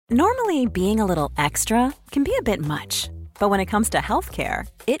Normally, being a little extra can be a bit much, but when it comes to healthcare,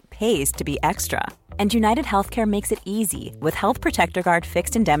 it pays to be extra. And United Healthcare makes it easy with Health Protector Guard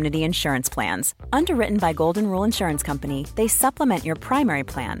fixed indemnity insurance plans. Underwritten by Golden Rule Insurance Company, they supplement your primary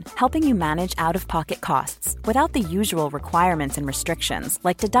plan, helping you manage out-of-pocket costs without the usual requirements and restrictions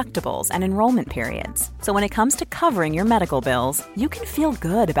like deductibles and enrollment periods. So when it comes to covering your medical bills, you can feel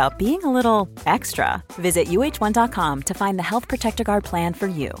good about being a little extra. Visit uh1.com to find the Health Protector Guard plan for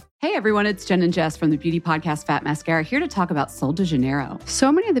you. Hey everyone, it's Jen and Jess from the beauty podcast Fat Mascara here to talk about Sol de Janeiro.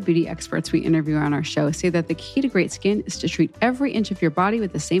 So many of the beauty experts we interview on our show say that the key to great skin is to treat every inch of your body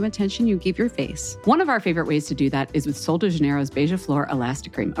with the same attention you give your face. One of our favorite ways to do that is with Sol de Janeiro's Beija Flor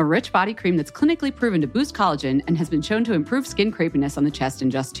Elastic Cream, a rich body cream that's clinically proven to boost collagen and has been shown to improve skin crepiness on the chest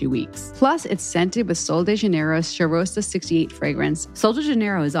in just 2 weeks. Plus, it's scented with Sol de Janeiro's Charosta 68 fragrance. Sol de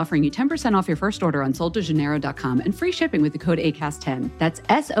Janeiro is offering you 10% off your first order on soldejaneiro.com and free shipping with the code ACAST10. That's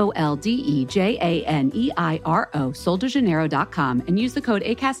SOLDEJANEIRO, soldejaneiro.com, and use the code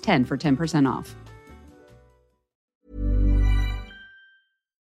ACAST10 for 10% off.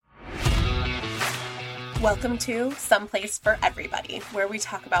 Welcome to Someplace for Everybody, where we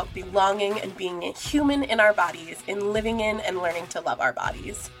talk about belonging and being a human in our bodies, in living in and learning to love our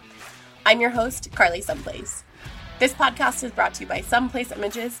bodies. I'm your host, Carly Someplace. This podcast is brought to you by Someplace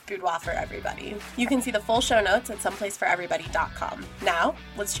Images Boudoir for Everybody. You can see the full show notes at someplaceforeverybody.com. Now,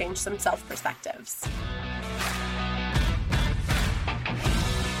 let's change some self-perspectives.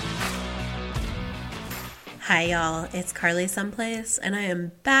 Hi, y'all. It's Carly Someplace, and I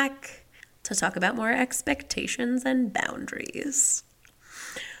am back to talk about more expectations and boundaries.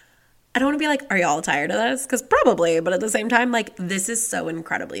 I don't want to be like, are y'all tired of this? Because probably, but at the same time, like, this is so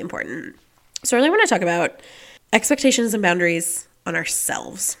incredibly important. So I really want to talk about expectations and boundaries on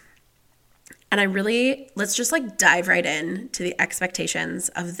ourselves. And let's just like dive right in to the expectations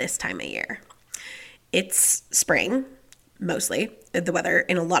of this time of year. It's spring, mostly. The weather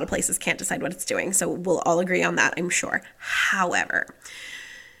in a lot of places can't decide what it's doing, so we'll all agree on that, I'm sure. However,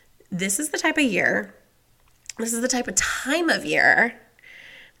 this is the type of time of year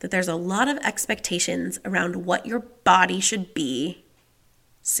that there's a lot of expectations around what your body should be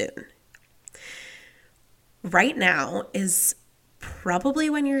soon. Right now is probably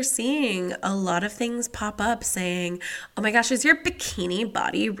when you're seeing a lot of things pop up saying, oh my gosh, is your bikini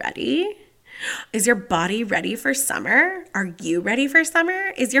body ready? Is your body ready for summer? Are you ready for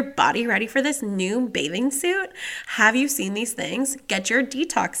summer? Is your body ready for this new bathing suit? Have you seen these things? Get your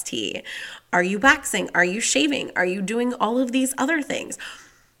detox tea. Are you waxing? Are you shaving? Are you doing all of these other things?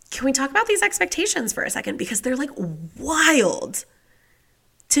 Can we talk about these expectations for a second? Because they're like wild.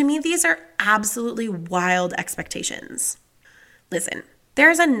 To me, these are absolutely wild expectations. Listen,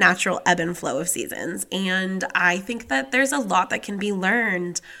 there's a natural ebb and flow of seasons, and I think that there's a lot that can be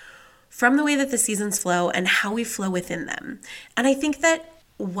learned from the way that the seasons flow and how we flow within them. And I think that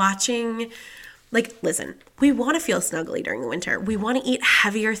watching, listen, we want to feel snuggly during the winter. We want to eat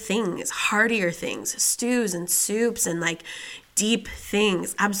heavier things, heartier things, stews and soups and deep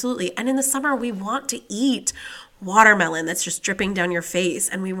things. Absolutely. And in the summer, we want to eat watermelon that's just dripping down your face,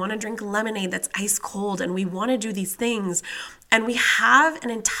 and we want to drink lemonade that's ice cold, and we want to do these things. And we have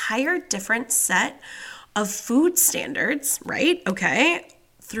an entire different set of food standards, right? Okay,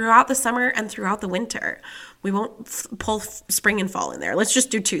 throughout the summer and throughout the winter. We won't pull spring and fall in there. Let's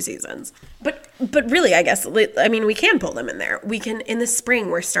just do 2 seasons. But really, I guess, we can pull them in there. We can, in the spring,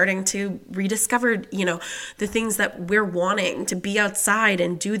 we're starting to rediscover, the things that we're wanting to be outside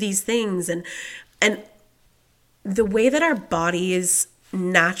and do these things. And the way that our bodies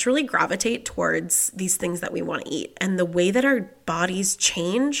naturally gravitate towards these things that we want to eat, and the way that our bodies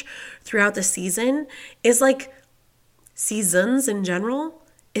change throughout the season is seasons in general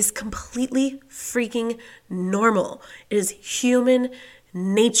is completely freaking normal. It is human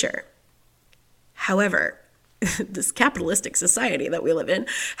nature. However, this capitalistic society that we live in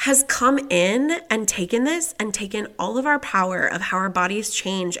has come in and taken this and taken all of our power of how our bodies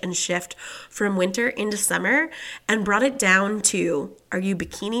change and shift from winter into summer and brought it down to, are you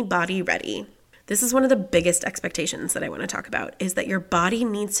bikini body ready? This is one of the biggest expectations that I want to talk about, is that your body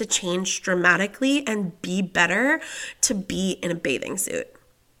needs to change dramatically and be better to be in a bathing suit.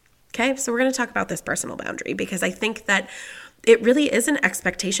 Okay, so we're going to talk about this personal boundary, because I think that it really is an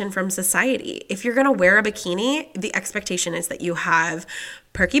expectation from society. If you're going to wear a bikini, the expectation is that you have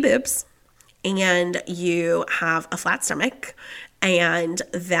perky boobs and you have a flat stomach, and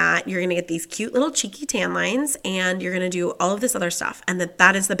that you're going to get these cute little cheeky tan lines, and you're going to do all of this other stuff, and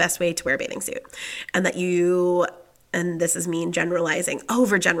that is the best way to wear a bathing suit, and that you and this is me generalizing,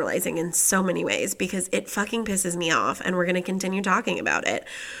 overgeneralizing in so many ways because it fucking pisses me off, and we're going to continue talking about it,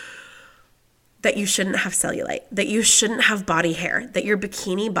 that you shouldn't have cellulite, that you shouldn't have body hair, that your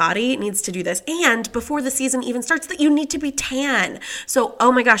bikini body needs to do this. And before the season even starts, that you need to be tan. So,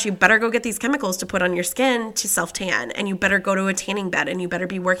 oh my gosh, you better go get these chemicals to put on your skin to self-tan, and you better go to a tanning bed, and you better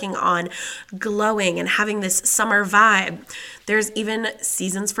be working on glowing and having this summer vibe. There's even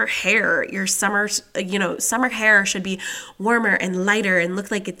seasons for hair. Your summer hair should be warmer and lighter and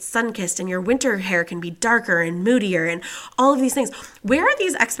look like it's sun-kissed, and your winter hair can be darker and moodier and all of these things. Where are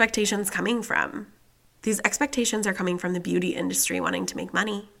these expectations coming from? These expectations are coming from the beauty industry wanting to make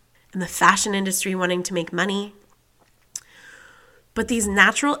money and the fashion industry wanting to make money. But these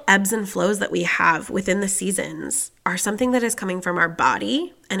natural ebbs and flows that we have within the seasons are something that is coming from our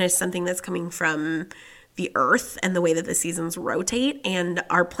body, and is something that's coming from the earth and the way that the seasons rotate, and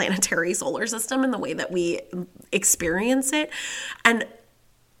our planetary solar system and the way that we experience it. And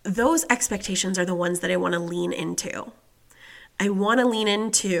those expectations are the ones that I want to lean into. I want to lean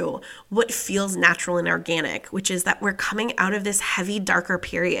into what feels natural and organic, which is that we're coming out of this heavy, darker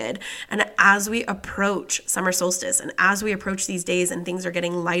period. And as we approach summer solstice, and as we approach these days and things are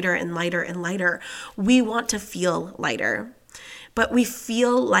getting lighter and lighter and lighter, we want to feel lighter. But we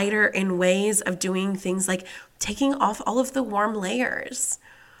feel lighter in ways of doing things like taking off all of the warm layers.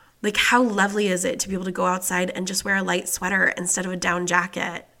 Like, how lovely is it to be able to go outside and just wear a light sweater instead of a down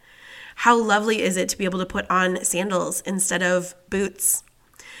jacket? How lovely is it to be able to put on sandals instead of boots?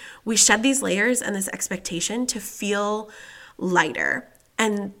 We shed these layers and this expectation to feel lighter.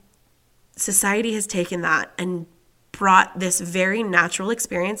 And society has taken that and brought this very natural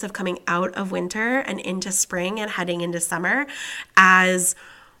experience of coming out of winter and into spring and heading into summer as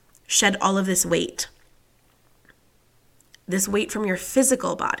shed all of this weight. This weight from your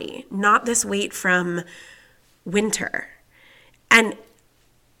physical body, not this weight from winter.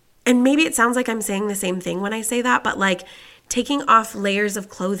 And maybe it sounds like I'm saying the same thing when I say that, but like taking off layers of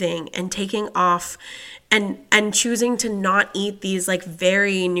clothing and taking off and choosing to not eat these like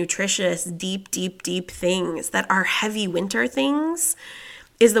very nutritious, deep things that are heavy winter things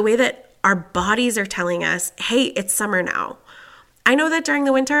is the way that our bodies are telling us, hey, it's summer now. I know that during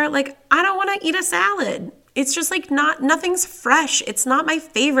the winter, like, I don't want to eat a salad. It's just like nothing's fresh. It's not my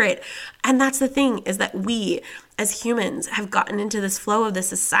favorite. And that's the thing, is that we as humans have gotten into this flow of the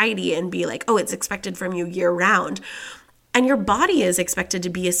society and be like, oh, it's expected from you year round. And your body is expected to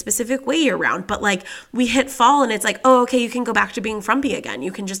be a specific way year round. But like we hit fall and it's like, oh, okay, you can go back to being frumpy again.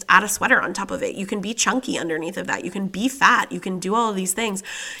 You can just add a sweater on top of it. You can be chunky underneath of that. You can be fat. You can do all of these things.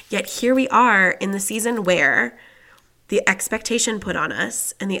 Yet here we are in the season where the expectation put on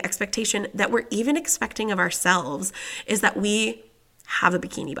us, and the expectation that we're even expecting of ourselves, is that we have a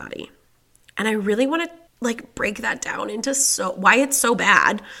bikini body. And I really want to like break that down into why it's so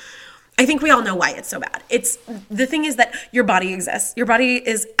bad. I think we all know why it's so bad. The thing is that your body exists. Your body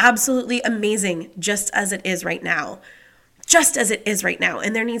is absolutely amazing just as it is right now. Just as it is right now.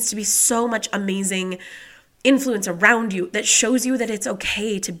 And there needs to be so much amazing influence around you that shows you that it's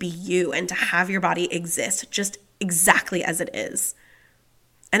okay to be you and to have your body exist just exactly as it is.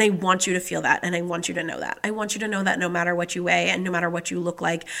 And I want you to feel that, and I want you to know that. I want you to know that no matter what you weigh, and no matter what you look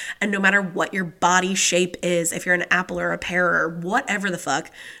like, and no matter what your body shape is, if you're an apple or a pear or whatever the fuck,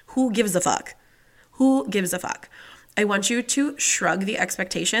 who gives a fuck? Who gives a fuck? I want you to shrug the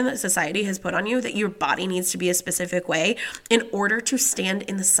expectation that society has put on you that your body needs to be a specific way in order to stand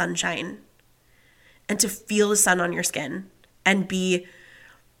in the sunshine and to feel the sun on your skin and be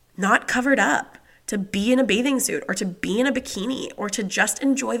not covered up. To be in a bathing suit, or to be in a bikini, or to just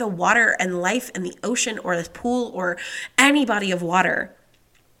enjoy the water and life and the ocean or the pool or any body of water.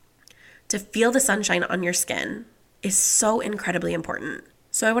 To feel the sunshine on your skin is so incredibly important.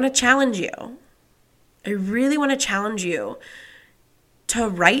 So I want to challenge you. I really want to challenge you to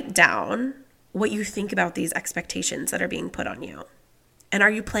write down what you think about these expectations that are being put on you. And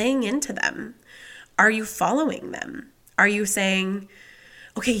are you playing into them? Are you following them? Are you saying,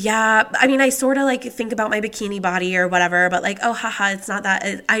 okay, yeah, I mean, I sort of like think about my bikini body or whatever, but like, oh, haha, it's not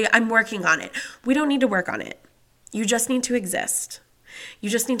that. I'm working on it. We don't need to work on it. You just need to exist. You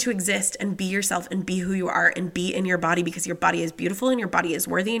just need to exist and be yourself and be who you are and be in your body, because your body is beautiful and your body is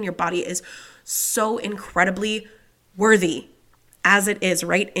worthy and your body is so incredibly worthy as it is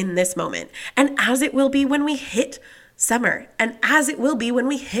right in this moment, and as it will be when we hit summer, and as it will be when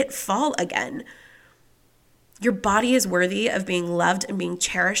we hit fall again. Your body is worthy of being loved and being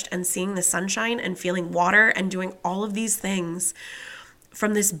cherished and seeing the sunshine and feeling water and doing all of these things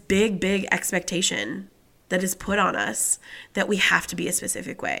from this big expectation that is put on us that we have to be a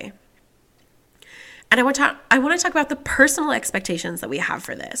specific way. And I want to talk about the personal expectations that we have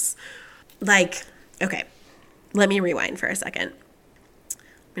for this. Like, okay, let me rewind for a second.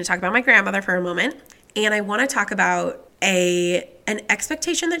 I'm going to talk about my grandmother for a moment. And I want to talk about an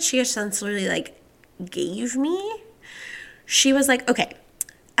expectation that she essentially like gave me. She was like, okay,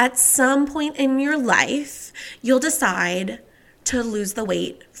 at some point in your life, you'll decide to lose the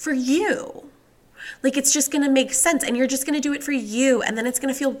weight for you. Like, it's just going to make sense, and you're just going to do it for you, and then it's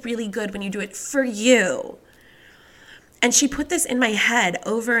going to feel really good when you do it for you. And she put this in my head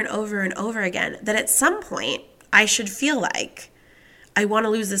over and over and over again, that at some point I should feel like I want to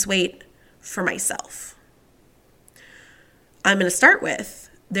lose this weight for myself. I'm going to start with,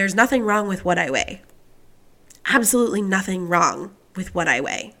 there's nothing wrong with what I weigh. Absolutely nothing wrong with what I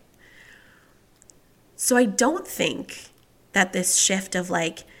weigh. So I don't think that this shift of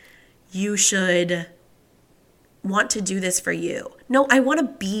like, you should want to do this for you. No, I want to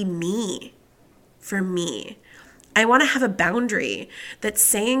be me for me. I want to have a boundary that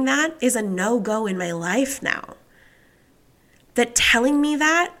saying that is a no-go in my life now. That telling me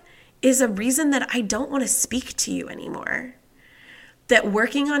that is a reason that I don't want to speak to you anymore. That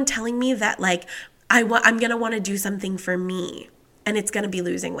working on telling me that like, I'm going to want to do something for me and it's going to be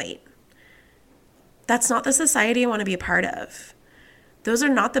losing weight. That's not the society I want to be a part of. Those are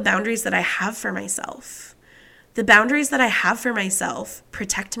not the boundaries that I have for myself. The boundaries that I have for myself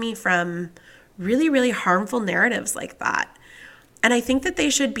protect me from really, really harmful narratives like that. And I think that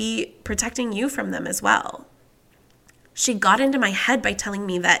they should be protecting you from them as well. She got into my head by telling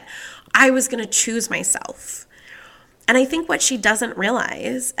me that I was going to choose myself. And I think what she doesn't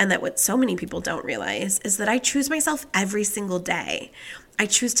realize, and that what so many people don't realize, is that I choose myself every single day. I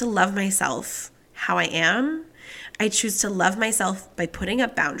choose to love myself how I am. I choose to love myself by putting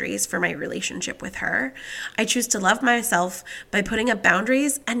up boundaries for my relationship with her. I choose to love myself by putting up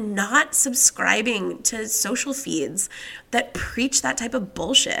boundaries and not subscribing to social feeds that preach that type of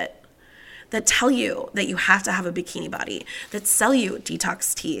bullshit, that tell you that you have to have a bikini body, that sell you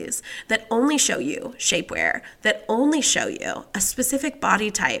detox teas, that only show you shapewear, that only show you a specific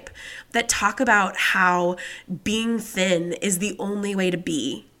body type, that talk about how being thin is the only way to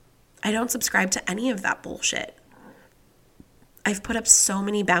be. I don't subscribe to any of that bullshit. I've put up so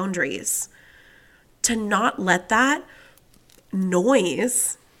many boundaries to not let that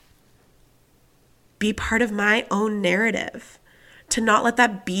noise be part of my own narrative, to not let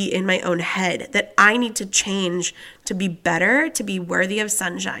that be in my own head, that I need to change to be better, to be worthy of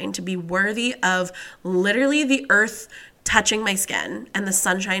sunshine, to be worthy of literally the earth touching my skin and the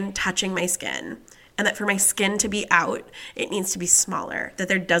sunshine touching my skin. And that for my skin to be out, it needs to be smaller, that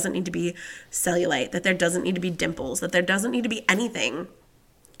there doesn't need to be cellulite, that there doesn't need to be dimples, that there doesn't need to be anything.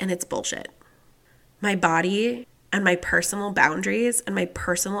 And it's bullshit. My body and my personal boundaries and my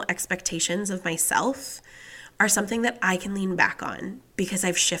personal expectations of myself are something that I can lean back on because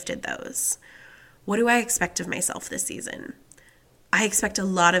I've shifted those. What do I expect of myself this season? I expect a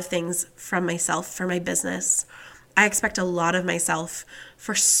lot of things from myself for my business. I expect a lot of myself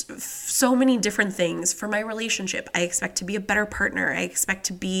for so many different things for my relationship. I expect to be a better partner. I expect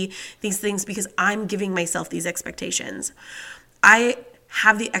to be these things because I'm giving myself these expectations. I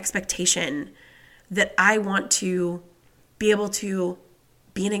have the expectation that I want to be able to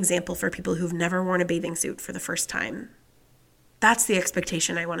be an example for people who've never worn a bathing suit for the first time. That's the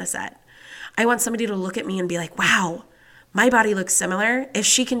expectation I want to set. I want somebody to look at me and be like, wow, my body looks similar. If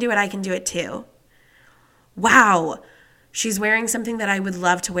she can do it, I can do it too. Wow, she's wearing something that I would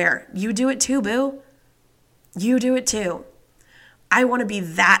love to wear. You do it too, boo. You do it too. I want to be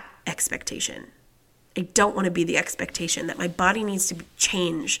that expectation. I don't want to be the expectation that my body needs to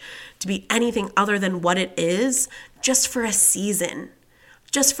change to be anything other than what it is just for a season,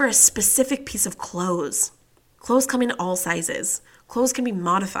 just for a specific piece of clothes. Clothes come in all sizes. Clothes can be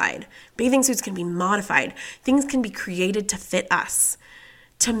modified. Bathing suits can be modified. Things can be created to fit us,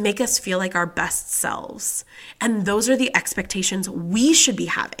 to make us feel like our best selves. And those are the expectations we should be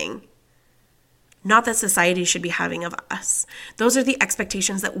having, not that society should be having of us. Those are the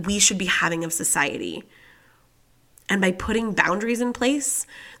expectations that we should be having of society. And by putting boundaries in place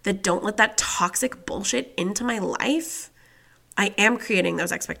that don't let that toxic bullshit into my life, I am creating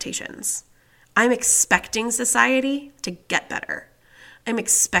those expectations. I'm expecting society to get better. I'm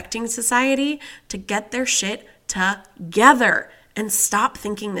expecting society to get their shit together and stop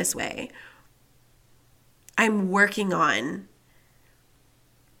thinking this way. I'm working on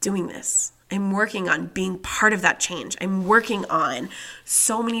doing this. I'm working on being part of that change. I'm working on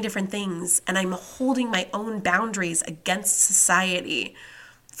so many different things, and I'm holding my own boundaries against society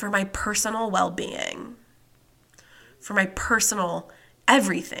for my personal well-being, for my personal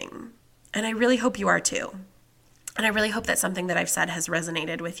everything. And I really hope you are too. And I really hope that something that I've said has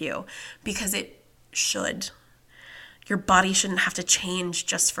resonated with you, because it should. Your body shouldn't have to change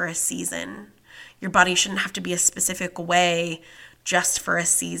just for a season. Your body shouldn't have to be a specific way just for a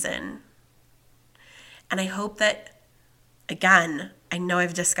season. And I hope that, again, I know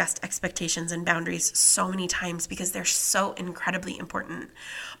I've discussed expectations and boundaries so many times because they're so incredibly important.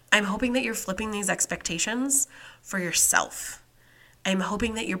 I'm hoping that you're flipping these expectations for yourself. I'm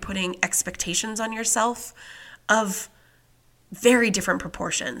hoping that you're putting expectations on yourself of very different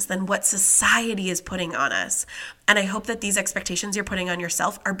proportions than what society is putting on us. And I hope that these expectations you're putting on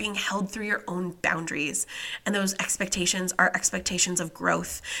yourself are being held through your own boundaries. And those expectations are expectations of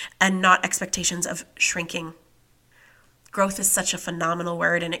growth and not expectations of shrinking. Growth is such a phenomenal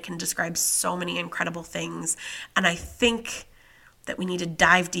word, and it can describe so many incredible things. And I think that we need to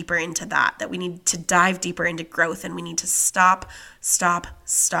dive deeper into that we need to dive deeper into growth, and we need to stop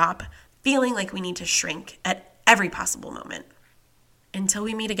feeling like we need to shrink at every possible moment. Until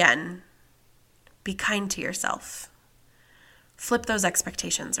we meet again, be kind to yourself. Flip those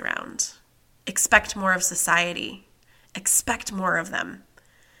expectations around. Expect more of society. Expect more of them.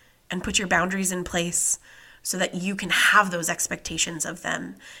 And put your boundaries in place so that you can have those expectations of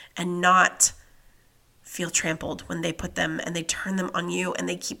them and not feel trampled when they put them and they turn them on you and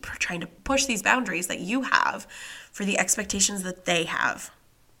they keep trying to push these boundaries that you have for the expectations that they have.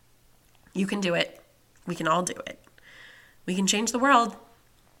 You can do it. We can all do it. We can change the world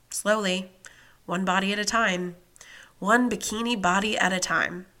slowly, one body at a time, one bikini body at a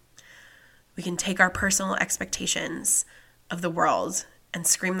time. We can take our personal expectations of the world and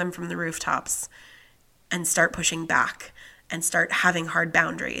scream them from the rooftops and start pushing back and start having hard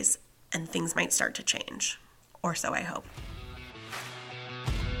boundaries, and things might start to change. Or so I hope.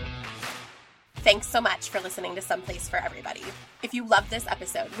 Thanks so much for listening to Someplace for Everybody. If you loved this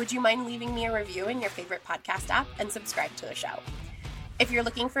episode, would you mind leaving me a review in your favorite podcast app and subscribe to the show? If you're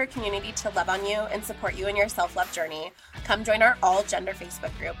looking for a community to love on you and support you in your self-love journey, come join our all-gender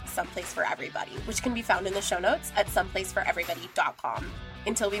Facebook group, Someplace for Everybody, which can be found in the show notes at someplaceforeverybody.com.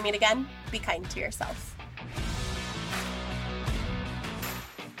 Until we meet again, be kind to yourself.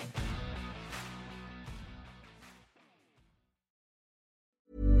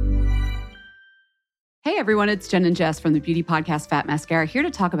 Hey everyone, it's Jen and Jess from the beauty podcast Fat Mascara, here to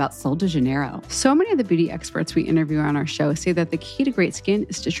talk about Sol de Janeiro. So many of the beauty experts we interview on our show say that the key to great skin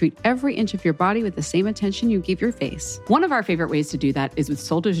is to treat every inch of your body with the same attention you give your face. One of our favorite ways to do that is with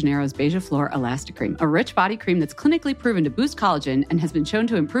Sol de Janeiro's Beija Flor Elastic Cream, a rich body cream that's clinically proven to boost collagen and has been shown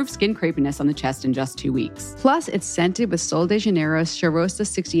to improve skin crepiness on the chest in just 2 weeks. Plus, it's scented with Sol de Janeiro's Charosta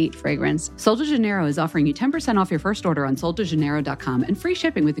 68 fragrance. Sol de Janeiro is offering you 10% off your first order on soldejaneiro.com and free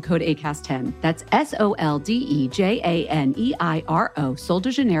shipping with the code ACAST10. That's SOLDEJANEIRO,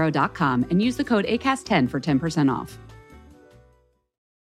 soldejaneiro.com, and use the code ACAST10 for 10% off.